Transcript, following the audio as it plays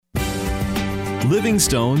Living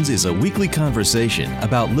Stones is a weekly conversation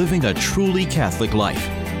about living a truly Catholic life.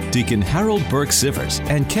 Deacon Harold Burke Sivers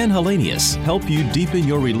and Ken Hallenius help you deepen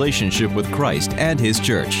your relationship with Christ and His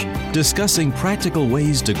Church, discussing practical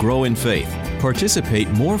ways to grow in faith, participate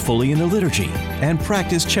more fully in the liturgy, and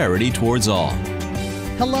practice charity towards all.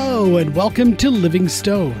 Hello and welcome to Living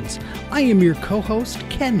Stones. I am your co-host,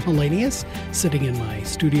 Ken Hallenius, sitting in my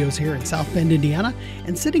studios here in South Bend, Indiana,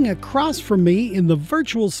 and sitting across from me in the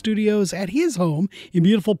virtual studios at his home in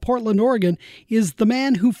beautiful Portland, Oregon, is the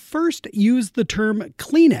man who first used the term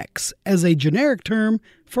Kleenex as a generic term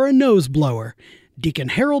for a nose blower, Deacon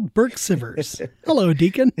Harold Burke Sivers. Hello,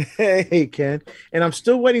 Deacon. Hey, Ken. And I'm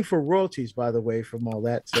still waiting for royalties, by the way, from all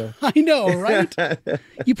that. So I know, right?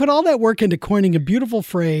 You put all that work into coining a beautiful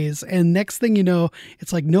phrase, and next thing you know,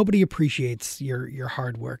 it's like nobody appreciates your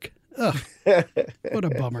hard work. Ugh, what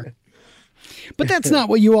a bummer. But that's not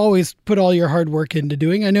what you always put all your hard work into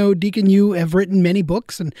doing. I know, Deacon, you have written many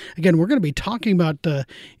books. And again, we're going to be talking about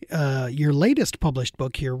your latest published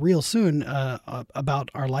book here real soon about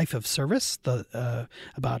our life of service,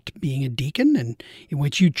 about being a deacon, and in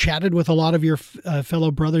which you chatted with a lot of your fellow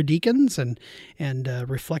brother deacons and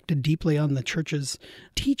reflected deeply on the church's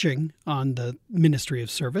teaching on the ministry of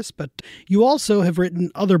service. But you also have written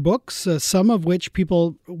other books, some of which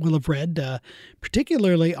people will have read,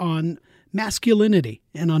 particularly on masculinity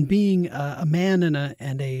and on being a man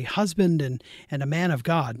and a husband and a man of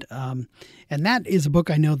God. And that is a book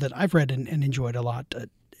I know that I've read and enjoyed a lot.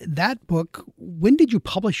 That book, when did you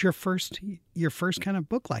publish your first kind of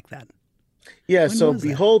book like that? Yeah, so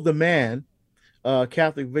Behold the Man,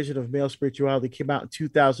 Catholic Vision of Male Spirituality, came out in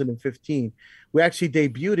 2015. We actually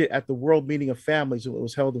debuted it at the World Meeting of Families. It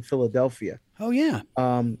was held in Philadelphia. Oh, yeah.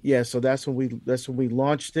 So that's when we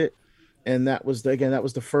launched it. And that was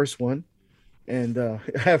the first one. And I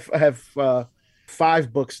have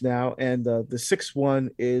 5 books now, and the sixth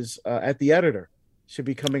one is at the editor. Should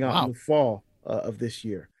be coming out in the fall of this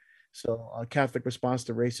year. So Catholic Response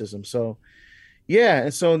to Racism. So yeah,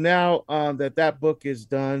 and so now that book is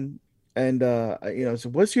done, and so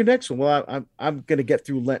what's your next one? Well, I'm gonna get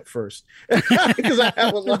through Lent first because I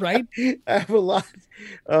have a lot. Right? I have a lot.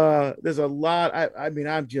 There's a lot. I mean,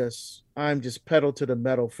 I'm just pedal to the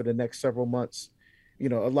metal for the next several months. A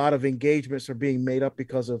lot of engagements are being made up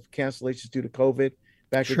because of cancellations due to COVID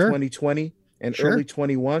back in 2020 and early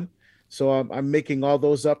 21. So I'm making all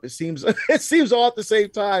those up. It seems all at the same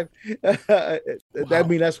time. I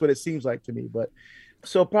mean, that's what it seems like to me. But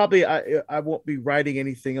so probably I won't be writing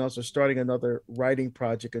anything else or starting another writing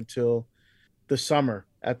project until the summer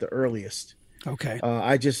at the earliest. Okay.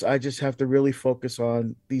 I just have to really focus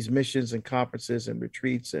on these missions and conferences and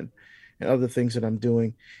retreats and other things that I'm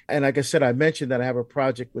doing. And like I said, I mentioned that I have a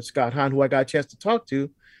project with Scott Hahn, who I got a chance to talk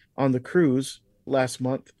to on the cruise last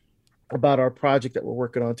month about our project that we're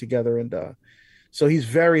working on together. And so he's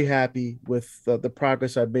very happy with the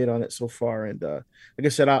progress I've made on it so far. And like I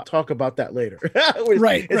said, I'll talk about that later.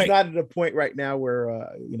 It's not at a point right now where,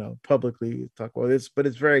 publicly talk about this, but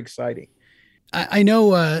it's very exciting. I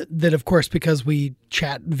know that, of course, because we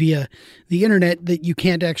chat via the internet, that you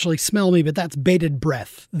can't actually smell me, but that's bated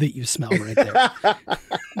breath that you smell right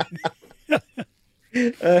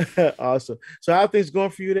there. Awesome. So how are things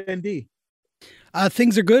going for you at ND?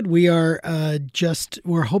 Things are good. We are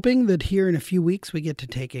we're hoping that here in a few weeks we get to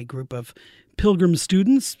take a group of pilgrim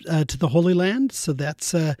students to the Holy Land. So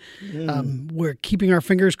that's we're keeping our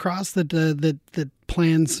fingers crossed that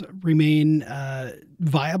plans remain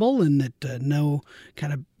viable and that no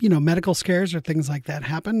kind of medical scares or things like that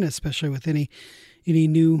happen, especially with any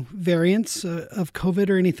new variants of COVID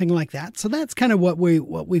or anything like that. So that's kind of what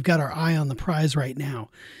we've got our eye on the prize right now.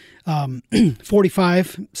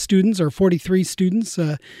 45 students or 43 students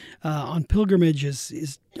on pilgrimage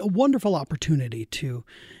is a wonderful opportunity to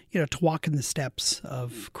walk in the steps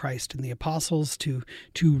of Christ and the apostles, to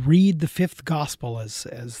read the fifth gospel,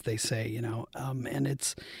 as they say, and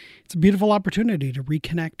it's a beautiful opportunity to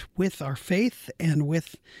reconnect with our faith and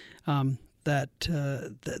with the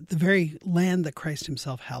very land that Christ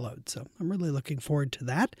himself hallowed. So I'm really looking forward to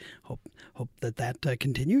that. Hope that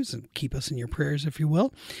continues, and keep us in your prayers, if you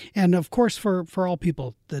will. And of course, for all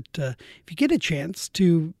people that if you get a chance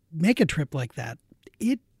to make a trip like that,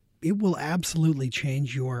 it will absolutely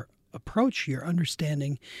change your approach, your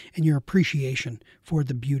understanding, and your appreciation for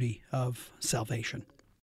the beauty of salvation.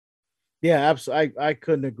 Yeah, absolutely. I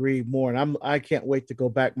couldn't agree more. And I can't wait to go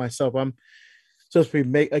back myself. I'm supposed to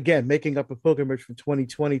be making up a pilgrimage from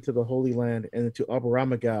 2020 to the Holy Land and to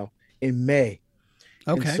Aburamagao in May.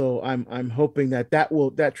 Okay. And so I'm hoping that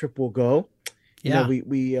trip will go. Yeah.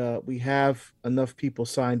 We have enough people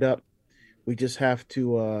signed up. We just have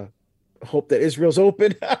to hope that Israel's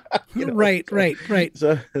open. Right.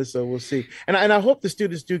 So we'll see. And I hope the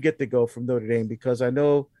students do get to go from Notre Dame, because I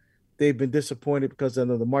know they've been disappointed because I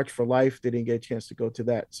know the March for Life, they didn't get a chance to go to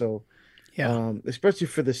that. So, Yeah. Especially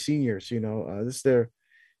for the seniors, this is their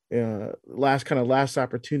last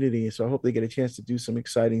opportunity. So I hope they get a chance to do some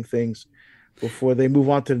exciting things before they move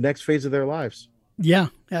on to the next phase of their lives. Yeah,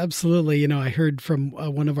 absolutely. I heard from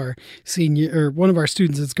one of our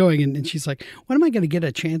students that's going, and she's like, when am I going to get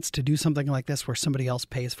a chance to do something like this where somebody else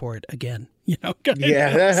pays for it again? Yeah,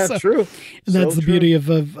 that's true. And that's the beauty of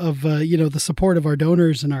the support of our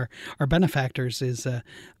donors and our benefactors is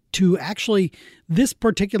to actually, this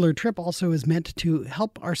particular trip also is meant to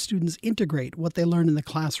help our students integrate what they learn in the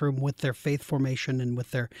classroom with their faith formation and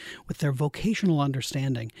with their vocational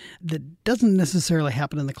understanding that doesn't necessarily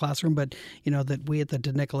happen in the classroom, but that we at the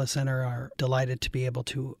De Nicola Center are delighted to be able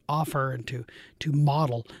to offer and to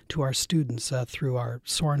model to our students through our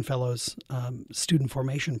Soren Fellows student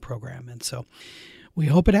formation program. And so we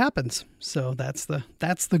hope it happens. So that's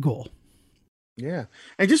the goal. Yeah.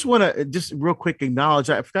 And just want to just real quick acknowledge,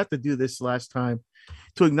 I forgot to do this last time,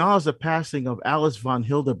 to acknowledge the passing of Alice von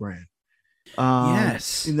Hildebrand.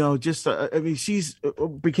 Yes. She's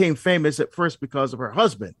became famous at first because of her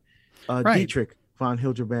husband, right. Dietrich von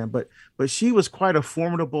Hildebrand, but she was quite a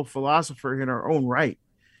formidable philosopher in her own right.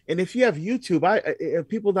 And if you have YouTube, if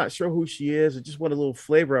people not sure who she is and just want a little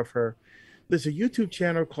flavor of her, there's a YouTube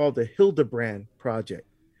channel called the Hildebrand Project.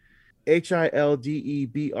 Hildebrand,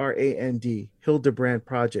 Hildebrand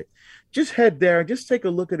Project. Just head there and just take a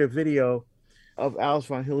look at a video of Alice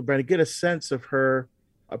von Hildebrand and get a sense of her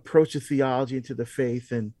approach to theology and to the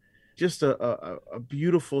faith, and just a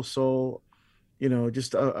beautiful soul,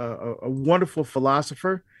 just a wonderful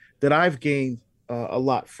philosopher that I've gained a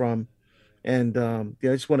lot from. And I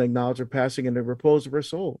just want to acknowledge her passing and the repose of her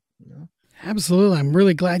soul. Absolutely. I'm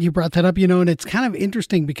really glad you brought that up, and it's kind of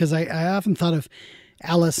interesting because I often thought of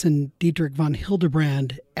Alice and Dietrich von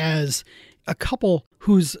Hildebrand as a couple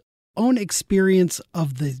whose own experience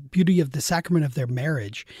of the beauty of the sacrament of their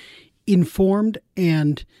marriage informed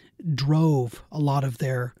and drove a lot of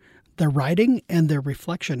their writing and their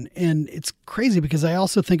reflection. And it's crazy because I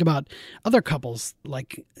also think about other couples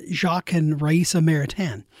like Jacques and Raissa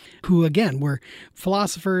Maritain, who again were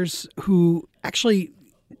philosophers who actually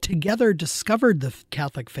together discovered the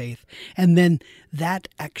Catholic faith, and then that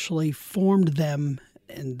actually formed them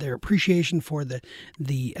and their appreciation for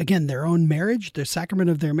their own marriage, their sacrament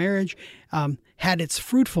of their marriage, had its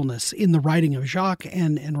fruitfulness in the writing of Jacques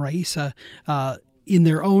and Raissa in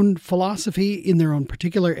their own philosophy, in their own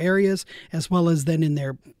particular areas, as well as then in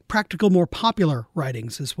their practical, more popular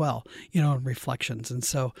writings as well, and reflections. And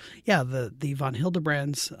so, yeah, the von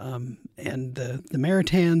Hildebrands and the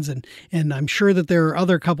Maritains, and I'm sure that there are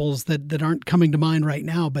other couples that aren't coming to mind right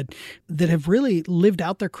now, but that have really lived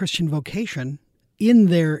out their Christian vocation in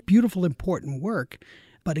their beautiful, important work,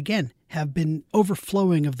 but again, have been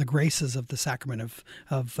overflowing of the graces of the sacrament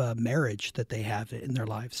of marriage that they have in their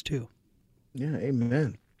lives too. Yeah,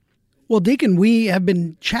 amen. Well, Deacon, we have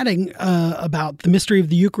been chatting about the mystery of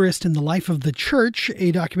the Eucharist and the life of the Church,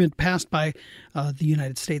 a document passed by the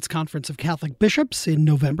United States Conference of Catholic Bishops in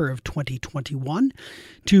November of 2021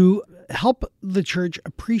 to help the Church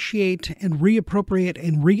appreciate and reappropriate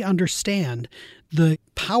and re-understand the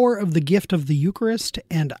power of the gift of the Eucharist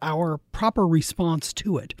and our proper response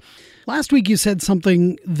to it. Last week you said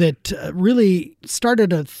something that really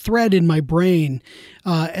started a thread in my brain,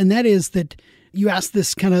 and that is that you asked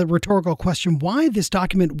this kind of rhetorical question, why this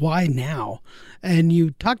document, why now? And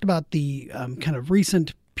you talked about the kind of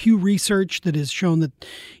recent Pew research that has shown that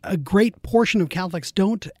a great portion of Catholics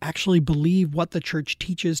don't actually believe what the Church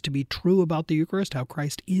teaches to be true about the Eucharist, how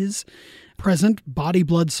Christ is present, body,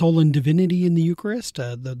 blood, soul, and divinity in the Eucharist,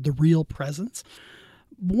 the real presence.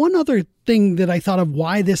 One other thing that I thought of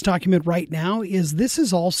why this document right now is this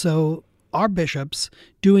is also our bishops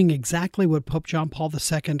doing exactly what Pope John Paul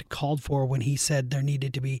II called for when he said there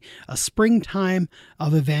needed to be a springtime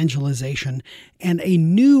of evangelization and a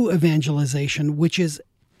new evangelization, which is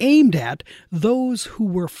aimed at those who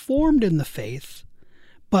were formed in the faith,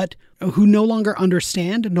 but who no longer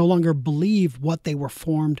understand, no longer believe what they were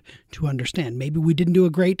formed to understand. Maybe we didn't do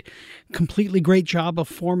a completely great job of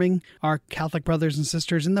forming our Catholic brothers and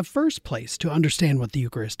sisters in the first place to understand what the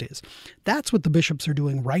Eucharist is. That's what the bishops are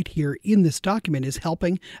doing right here in this document, is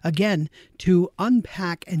helping, again, to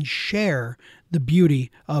unpack and share the beauty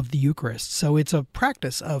of the Eucharist. So it's a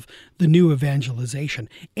practice of the new evangelization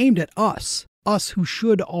aimed at us who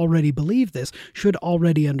should already believe this, should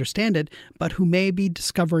already understand it, but who may be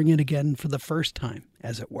discovering it again for the first time,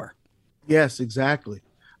 as it were. Yes, exactly.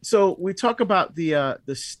 So we talk about the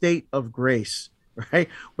state of grace, right?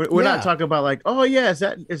 We're not talking about like, oh yeah, is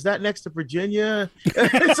that next to Virginia?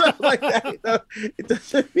 Something like that. No, it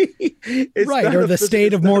doesn't mean it's right, or the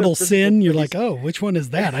state of mortal sin. You're like, oh, which one is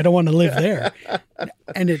that? I don't want to live there.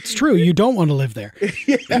 And it's true, you don't want to live there.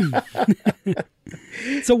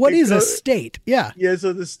 So what is a state? Yeah.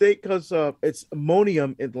 So the state comes it's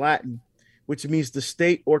ammonium in Latin, which means the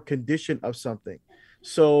state or condition of something.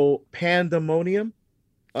 So pandemonium,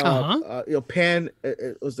 Pan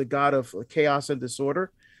was the god of chaos and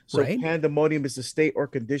disorder. So pandemonium is the state or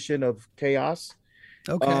condition of chaos.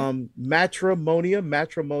 Okay. Matrimony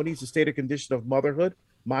is the state or condition of motherhood.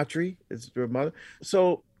 Matri is your mother.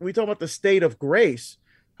 So when we talk about the state of grace,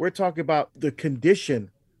 we're talking about the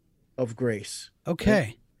condition of grace. Okay.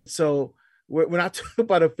 Right? So we're not talking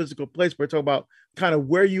about a physical place. We're talking about kind of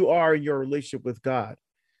where you are in your relationship with God.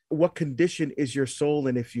 What condition is your soul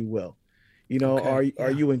in, if you will? Are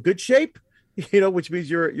you in good shape? Which means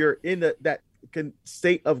you're in that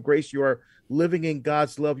state of grace. You are living in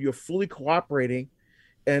God's love. You're fully cooperating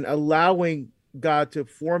and allowing God to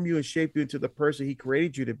form you and shape you into the person he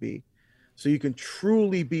created you to be, so you can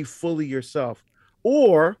truly be fully yourself.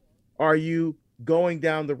 Or are you going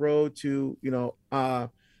down the road to, what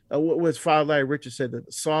was Father Larry Richards said, the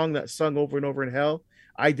song that sung over and over in hell,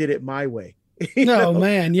 I did it my way.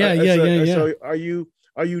 Man. Yeah. So are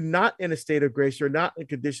you not in a state of grace? You're not in a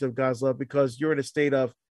condition of God's love because you're in a state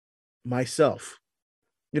of myself.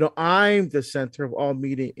 I'm the center of all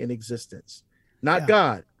meaning in existence, not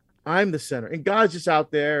God. I'm the center, and God's just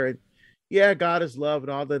out there. And God is love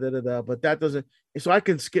and all that, but that doesn't. So I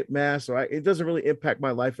can skip mass, or it doesn't really impact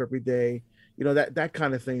my life every day. That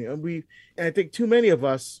kind of thing. And I think too many of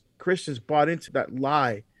us Christians bought into that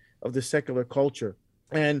lie of the secular culture.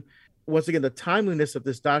 And once again, the timeliness of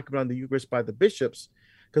this document on the Eucharist by the bishops,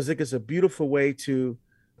 because I think it's a beautiful way to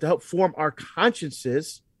help form our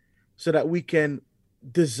consciences so that we can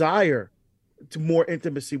desire to more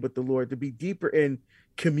intimacy with the Lord, to be deeper in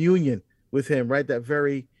communion with him, right? That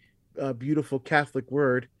very beautiful Catholic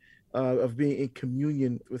word of being in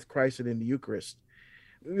communion with Christ and in the Eucharist.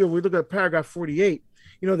 We look at paragraph 48,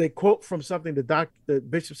 they quote from something the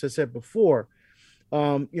bishops have said before.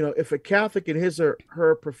 If a Catholic in his or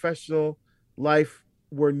her professional life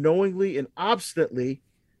were knowingly and obstinately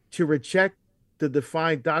to reject the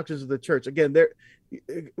defined doctrines of the church, again,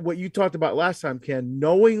 what you talked about last time, Ken,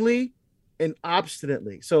 knowingly and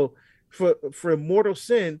obstinately. So for mortal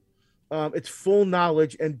sin, it's full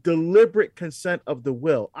knowledge and deliberate consent of the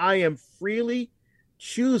will. I am freely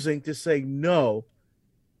choosing to say no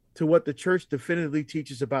to what the church definitively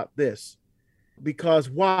teaches about this. Because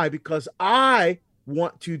why? Because I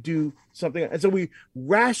want to do something. And so we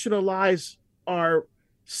rationalize our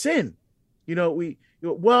sin.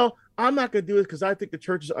 Well, I'm not going to do it because I think the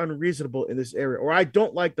church is unreasonable in this area, or I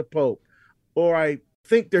don't like the Pope, or I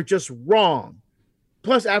think they're just wrong.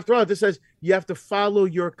 Plus, after all, this says you have to follow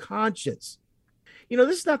your conscience.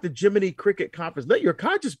 This is not the Jiminy Cricket conference. Let your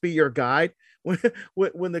conscience be your guide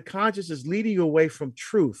when the conscience is leading you away from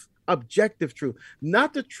truth, objective truth,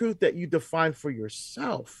 not the truth that you define for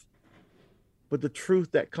yourself, but the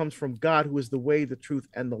truth that comes from God, who is the way, the truth,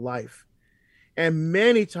 and the life. And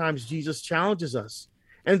many times Jesus challenges us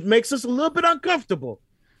and makes us a little bit uncomfortable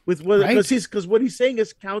with because what he's saying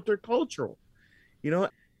is countercultural.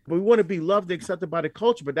 We want to be loved and accepted by the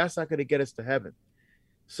culture, but that's not going to get us to heaven.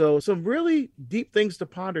 So some really deep things to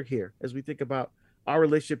ponder here as we think about our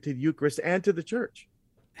relationship to the Eucharist and to the church.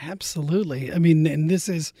 Absolutely. I mean, and this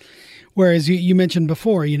is, whereas you mentioned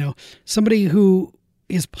before, somebody who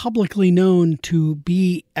is publicly known to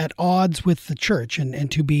be at odds with the church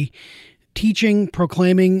and to be teaching,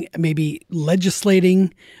 proclaiming, maybe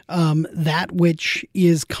legislating that which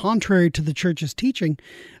is contrary to the church's teaching,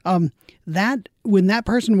 that when that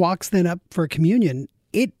person walks then up for communion,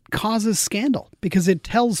 it causes scandal, because it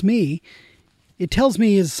tells me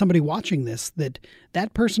as somebody watching this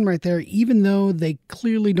that person right there, even though they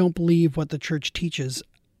clearly don't believe what the church teaches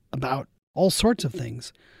about all sorts of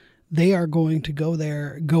things, they are going to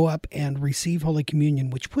go up and receive Holy Communion,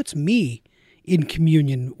 which puts me in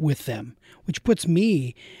communion with them, which puts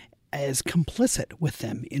me as complicit with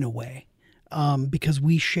them in a way, because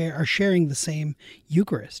we are sharing the same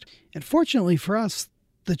Eucharist. And fortunately for us,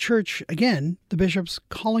 the church, again, the bishops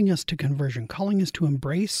calling us to conversion, calling us to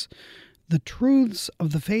embrace the truths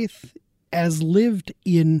of the faith as lived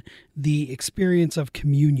in the experience of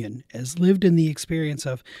communion, as lived in the experience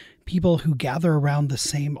of people who gather around the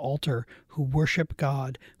same altar, who worship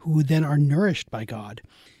God, who then are nourished by God.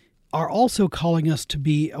 are also calling us to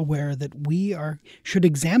be aware that we should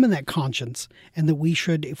examine that conscience, and that we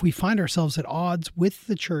should, if we find ourselves at odds with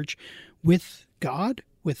the church, with God,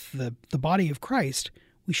 with the body of Christ,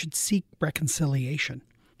 we should seek reconciliation.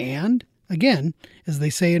 And again, as they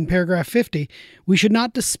say in paragraph 50, we should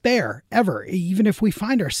not despair ever, even if we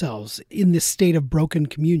find ourselves in this state of broken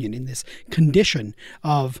communion, in this condition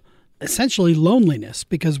of essentially loneliness,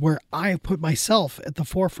 because where I have put myself at the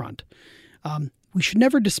forefront. We should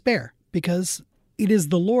never despair, because it is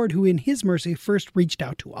the Lord who in his mercy first reached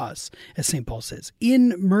out to us, as St. Paul says.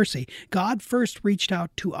 In mercy, God first reached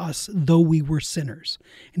out to us, though we were sinners.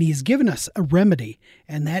 And he has given us a remedy,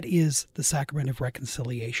 and that is the sacrament of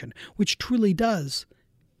reconciliation, which truly does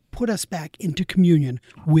put us back into communion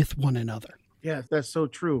with one another. Yeah, that's so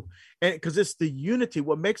true. And because it's the unity,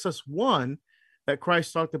 what makes us one, that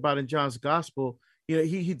Christ talked about in John's gospel.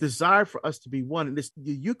 He desired for us to be one. And it's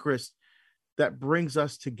the Eucharist that brings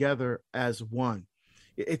us together as one.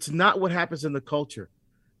 It's not what happens in the culture.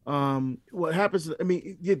 What happens,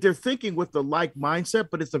 they're thinking with the like mindset,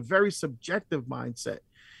 but it's a very subjective mindset.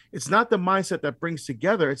 It's not the mindset that brings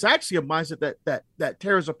together. It's actually a mindset that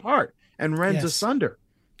tears apart and rends asunder,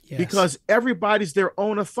 because everybody's their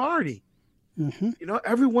own authority. Mm-hmm.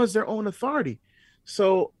 Everyone's their own authority.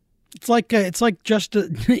 So it's like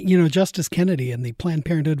Justice Kennedy in the Planned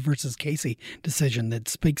Parenthood versus Casey decision that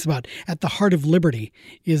speaks about, at the heart of liberty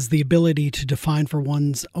is the ability to define for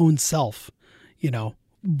one's own self,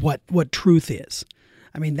 what truth is.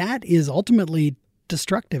 That is ultimately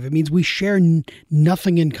destructive. It means we share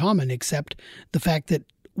nothing in common except the fact that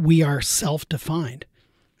we are self-defined.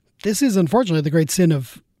 This is unfortunately the great sin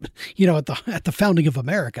of, at the founding of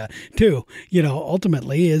America too.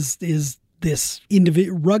 Ultimately is this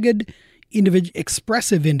rugged,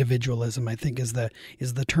 expressive individualism, I think, is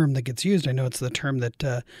the term that gets used. I know it's the term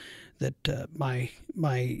that my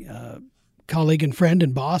colleague and friend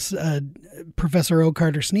and boss, Professor O.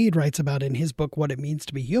 Carter Snead, writes about in his book, What It Means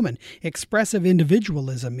to Be Human. Expressive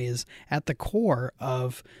individualism is at the core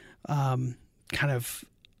of kind of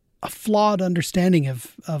a flawed understanding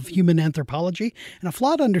of human anthropology, and a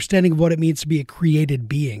flawed understanding of what it means to be a created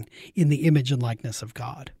being in the image and likeness of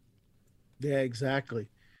God. Yeah, exactly.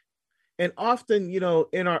 And often,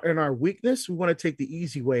 in our weakness, we want to take the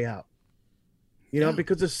easy way out,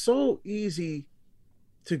 because it's so easy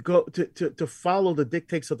to go to follow the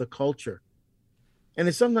dictates of the culture. And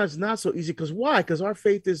it's sometimes not so easy. Because why? Because our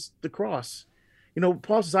faith is the cross.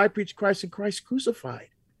 Paul says, I preach Christ and Christ crucified.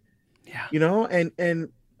 Yeah. And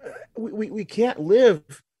we can't live,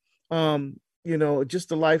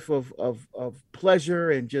 just a life of pleasure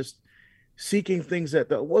and just seeking things that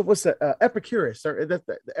what's that? Epicurus. The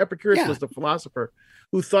Epicurus was the philosopher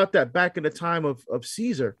who thought that back in the time of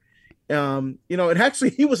Caesar, and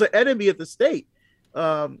actually he was an enemy of the state.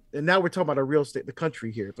 And now we're talking about a real state, the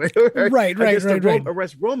country here. Right.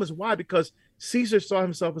 Arrest Romans. Why? Because Caesar saw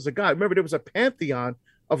himself as a god. Remember, there was a pantheon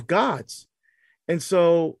of gods. And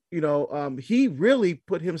so, he really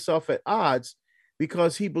put himself at odds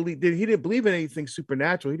because he didn't believe in anything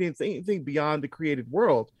supernatural. He didn't think anything beyond the created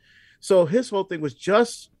world. So his whole thing was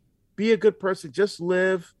just be a good person, just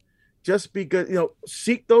live, just be good,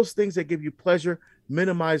 seek those things that give you pleasure,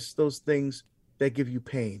 minimize those things that give you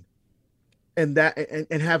pain, and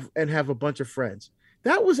have a bunch of friends.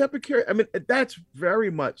 That was Epicurus. That's very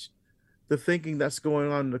much the thinking that's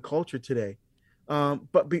going on in the culture today.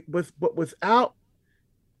 But without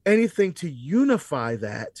anything to unify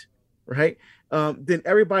that, right? Then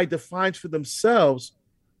everybody defines for themselves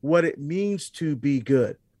what it means to be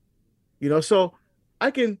good. So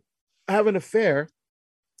I can have an affair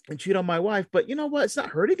and cheat on my wife, but you know what? It's not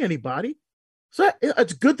hurting anybody. So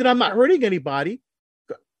it's good that I'm not hurting anybody,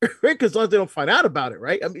 right? Because as long as they don't find out about it,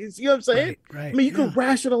 right? You see what I'm saying? Right. You can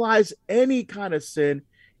rationalize any kind of sin,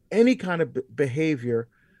 any kind of behavior,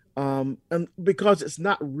 and because it's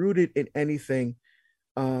not rooted in anything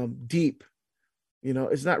deep.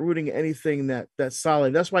 It's not rooting in anything that's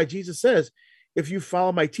solid. That's why Jesus says, if you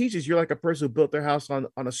follow my teachings, you're like a person who built their house on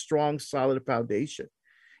a strong, solid foundation.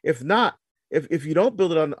 If not, if you don't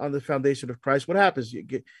build it on the foundation of Christ, what happens? You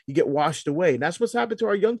get washed away. And that's what's happened to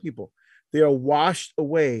our young people. They are washed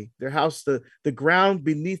away. Their house, the ground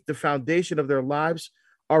beneath the foundation of their lives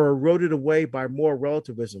are eroded away by moral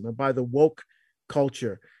relativism and by the woke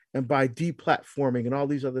culture and by deplatforming and all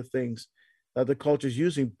these other things that the culture is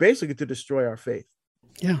using basically to destroy our faith.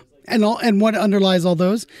 Yeah. And what underlies all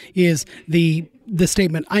those is the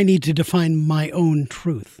statement, I need to define my own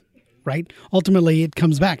truth, right? Ultimately, it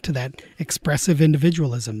comes back to that expressive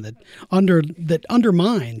individualism that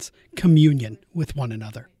undermines communion with one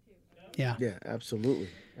another. Yeah. Yeah, absolutely.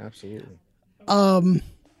 Absolutely.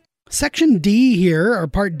 Section D here, or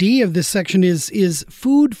part D of this section, is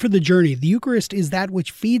food for the journey. The Eucharist is that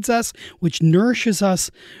which feeds us, which nourishes us,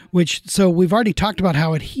 so we've already talked about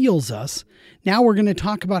how it heals us. Now we're going to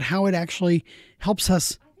talk about how it actually helps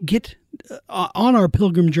us get on our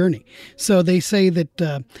pilgrim journey. So they say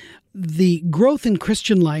that the growth in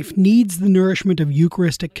Christian life needs the nourishment of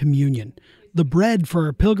Eucharistic communion, the bread for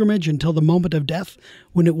our pilgrimage until the moment of death,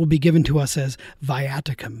 when it will be given to us as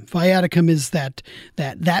viaticum. Viaticum is that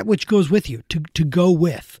which goes with you, to go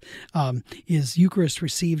with. Is Eucharist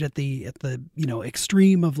received at the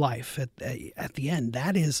extreme of life, at the end?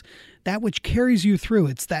 That is that which carries you through.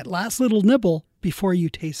 It's that last little nibble before you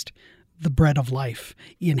taste the bread of life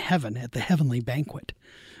in heaven at the heavenly banquet.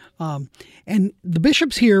 And the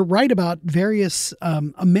bishops here write about various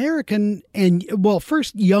American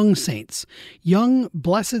first young saints, young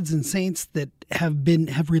blesseds and saints that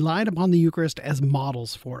have relied upon the Eucharist as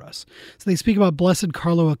models for us. So they speak about Blessed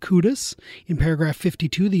Carlo Acutis in paragraph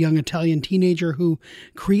 52, the young Italian teenager who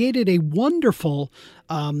created a wonderful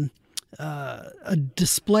a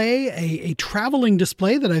display, a traveling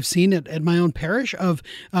display that I've seen at my own parish of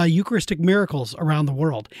Eucharistic miracles around the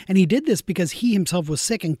world. And he did this because he himself was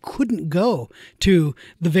sick and couldn't go to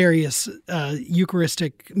the various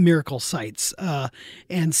Eucharistic miracle sites.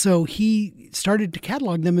 And so he started to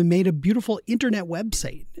catalog them and made a beautiful internet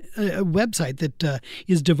website that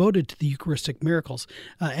is devoted to the Eucharistic miracles.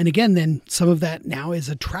 And again, then some of that now is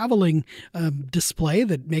a traveling display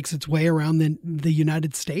that makes its way around the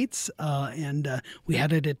United States. And we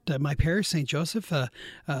had it at my parish, St. Joseph,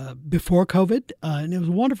 before COVID. And it was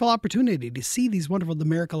a wonderful opportunity to see the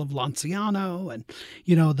miracle of Lanciano and,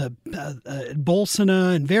 the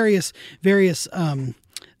Bolsena and various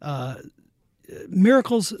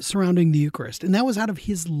miracles surrounding the Eucharist. And that was out of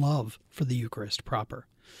his love for the Eucharist proper.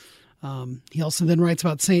 He also then writes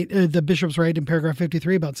about the bishops write in paragraph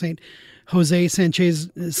 53 about St. Jose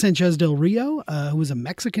Sanchez del Rio, who was a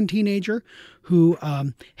Mexican teenager who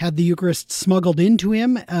had the Eucharist smuggled into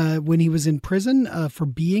him when he was in prison for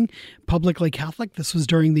being publicly Catholic. This was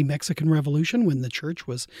during the Mexican Revolution when the church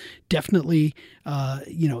was definitely,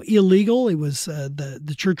 illegal. It was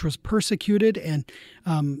the church was persecuted, and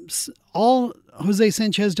all Jose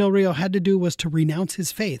Sanchez del Rio had to do was to renounce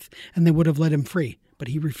his faith, and they would have let him free. But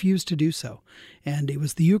he refused to do so. And it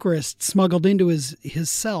was the Eucharist smuggled into his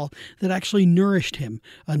cell that actually nourished him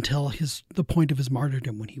until the point of his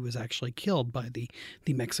martyrdom, when he was actually killed by the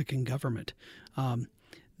Mexican government.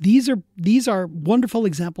 These are wonderful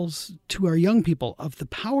examples to our young people of the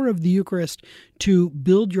power of the Eucharist to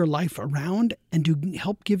build your life around and to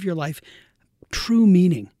help give your life true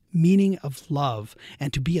meaning of love,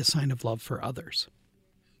 and to be a sign of love for others.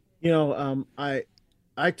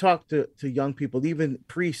 I talk to young people, even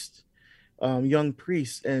priests, young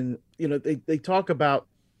priests, and they talk about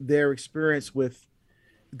their experience with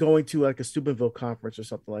going to like a Steubenville conference or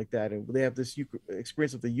something like that, and they have this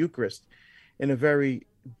experience of the Eucharist in a very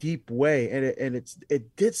deep way, and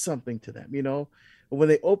it did something to them. When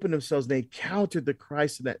they opened themselves, and they encountered the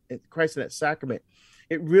Christ in that sacrament.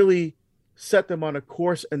 It really set them on a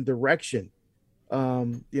course and direction,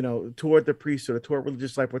 toward the priesthood, or toward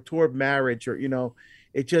religious life, or toward marriage, or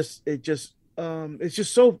it's just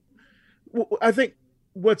so. I think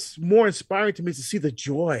what's more inspiring to me is to see the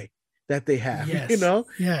joy that they have. Yes.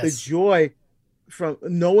 The joy from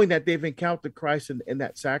knowing that they've encountered Christ in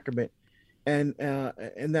that sacrament, and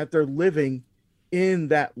that they're living in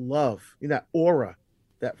that love, in that aura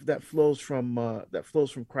that flows from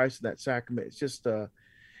Christ in that sacrament. It's just I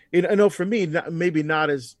know for me, maybe not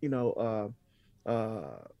as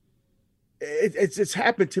it's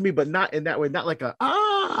happened to me, but not in that way, not like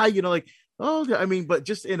but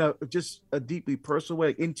just in a deeply personal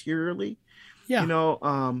way, interiorly. Yeah.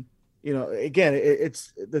 Again,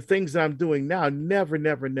 it's the things that I'm doing now, never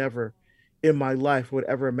in my life would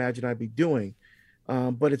ever imagine I'd be doing.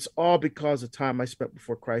 But it's all because of time I spent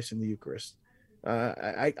before Christ in the Eucharist.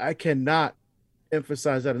 I cannot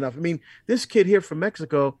emphasize that enough. I mean, this kid here from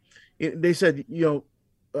Mexico, they said,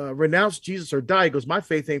 renounce Jesus or die. He goes, my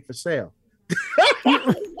faith ain't for sale.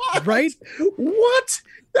 What? Right? What?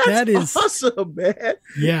 That is awesome, man.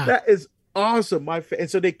 Yeah. That is awesome. And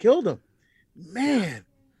so they killed him. Man,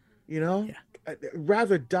 I'd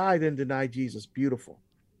rather die than deny Jesus. Beautiful.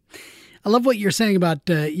 I love what you're saying about,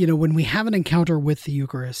 when we have an encounter with the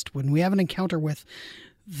Eucharist, when we have an encounter with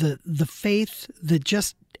the faith that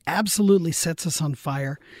just absolutely sets us on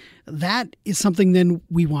fire, that is something then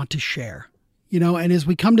we want to share. And as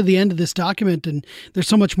we come to the end of this document, and there's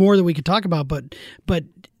so much more that we could talk about, but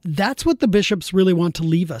That's what the bishops really want to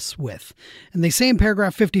leave us with. And they say in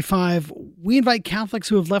paragraph 55, we invite Catholics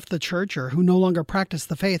who have left the church or who no longer practice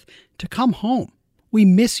the faith to come home. We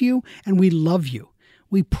miss you and we love you.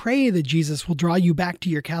 We pray that Jesus will draw you back to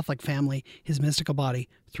your Catholic family, his mystical body,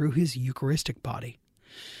 through his Eucharistic body.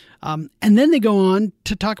 And then they go on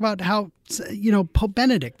to talk about how, Pope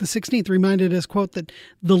Benedict XVI reminded us, quote, that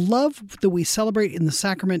the love that we celebrate in the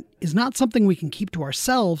sacrament is not something we can keep to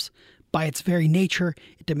ourselves. By its very nature,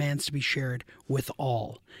 it demands to be shared with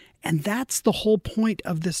all. And that's the whole point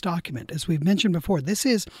of this document. As we've mentioned before, this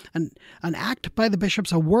is an act by the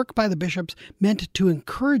bishops, a work by the bishops meant to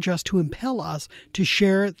encourage us, to impel us to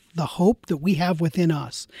share the hope that we have within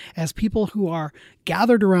us as people who are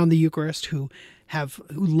gathered around the Eucharist, who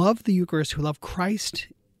love the Eucharist, who love Christ,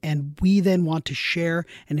 and we then want to share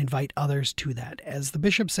and invite others to that. As the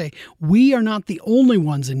bishops say, we are not the only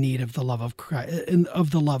ones in need of the love of Christ, of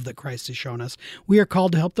the love that Christ has shown us. We are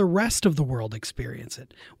called to help the rest of the world experience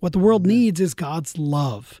it. What the world needs is God's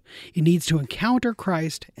love. It needs to encounter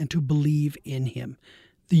Christ and to believe in him.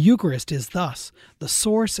 The Eucharist is thus the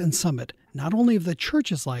source and summit, not only of the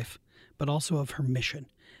Church's life, but also of her mission.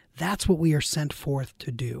 That's what we are sent forth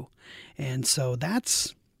to do. And so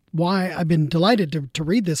that's why I've been delighted to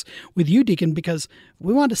read this with you, Deacon, because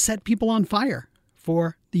we want to set people on fire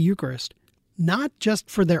for the Eucharist, not just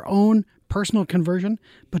for their own personal conversion,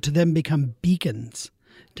 but to them become beacons,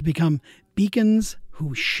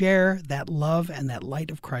 who share that love and that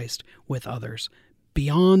light of Christ with others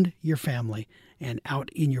beyond your family and out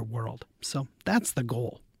in your world. So that's the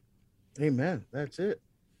goal. Amen. That's it.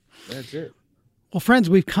 Well, friends,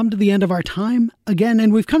 we've come to the end of our time again,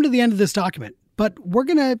 and we've come to the end of this document. But we're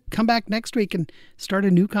going to come back next week and start a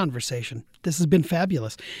new conversation. This has been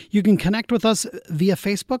fabulous. You can connect with us via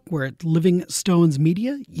Facebook. We're at Living Stones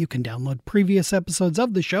Media. You can download previous episodes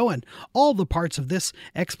of the show and all the parts of this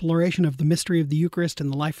exploration of the mystery of the Eucharist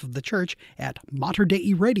and the life of the Church at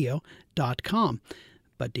materdeiradio.com.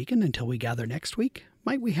 But Deacon, until we gather next week,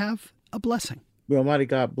 might we have a blessing? May Almighty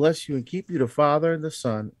God bless you and keep you, the Father and the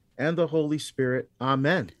Son and the Holy Spirit.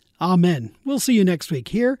 Amen. Amen. We'll see you next week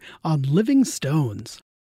here on Living Stones.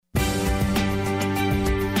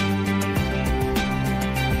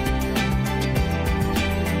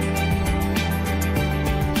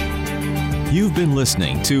 You've been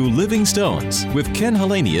listening to Living Stones with Ken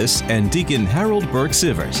Hallenius and Deacon Harold Burke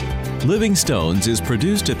Sivers. Living Stones is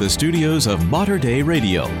produced at the studios of Mater Dei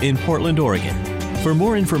Radio in Portland, Oregon. For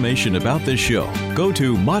more information about this show, go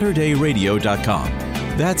to materdeiradio.com.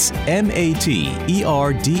 That's MATERDEI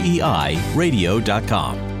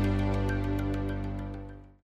radio.com.